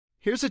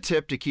Here's a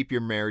tip to keep your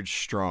marriage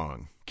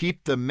strong.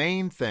 Keep the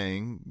main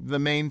thing the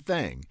main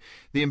thing.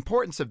 The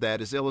importance of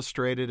that is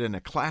illustrated in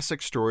a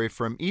classic story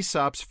from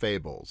Aesop's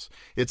Fables.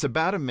 It's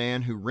about a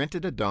man who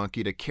rented a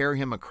donkey to carry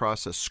him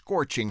across a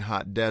scorching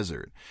hot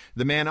desert.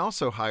 The man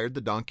also hired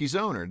the donkey's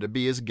owner to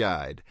be his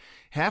guide.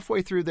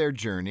 Halfway through their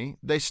journey,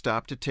 they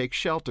stopped to take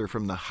shelter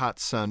from the hot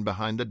sun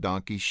behind the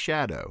donkey's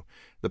shadow.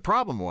 The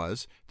problem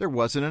was there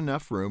wasn't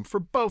enough room for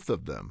both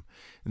of them.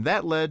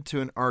 That led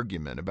to an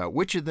argument about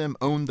which of them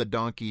owned the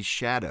donkey's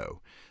shadow.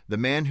 The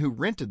man who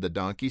rented the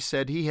donkey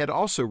said he had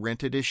also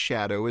rented his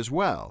shadow as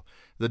well.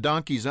 The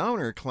donkey's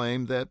owner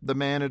claimed that the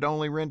man had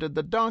only rented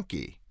the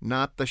donkey,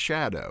 not the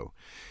shadow.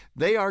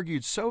 They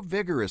argued so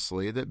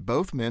vigorously that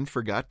both men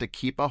forgot to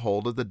keep a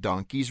hold of the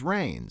donkey's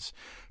reins.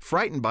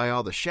 Frightened by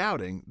all the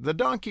shouting, the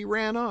donkey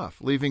ran off,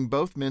 leaving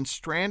both men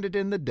stranded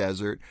in the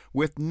desert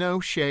with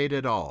no shade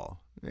at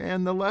all.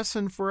 And the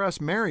lesson for us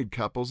married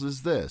couples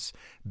is this: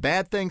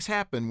 bad things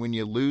happen when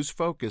you lose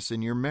focus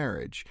in your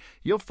marriage.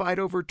 You'll fight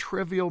over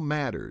trivial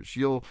matters.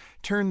 You'll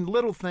turn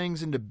little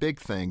things into big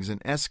things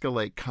and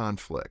escalate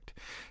conflict.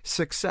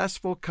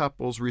 Successful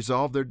couples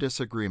resolve their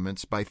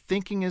disagreements by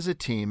thinking as a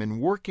team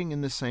and working in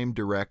the same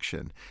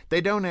direction.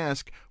 They don't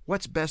ask,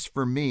 what's best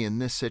for me in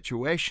this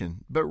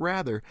situation, but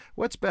rather,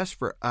 what's best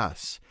for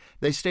us?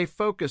 They stay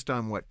focused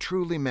on what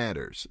truly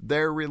matters,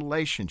 their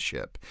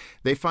relationship.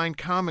 They find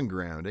common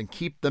ground and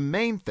keep the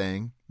main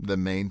thing the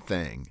main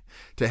thing.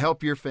 To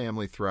help your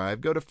family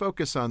thrive, go to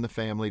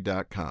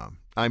focusonthefamily.com.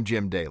 I'm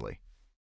Jim Daly.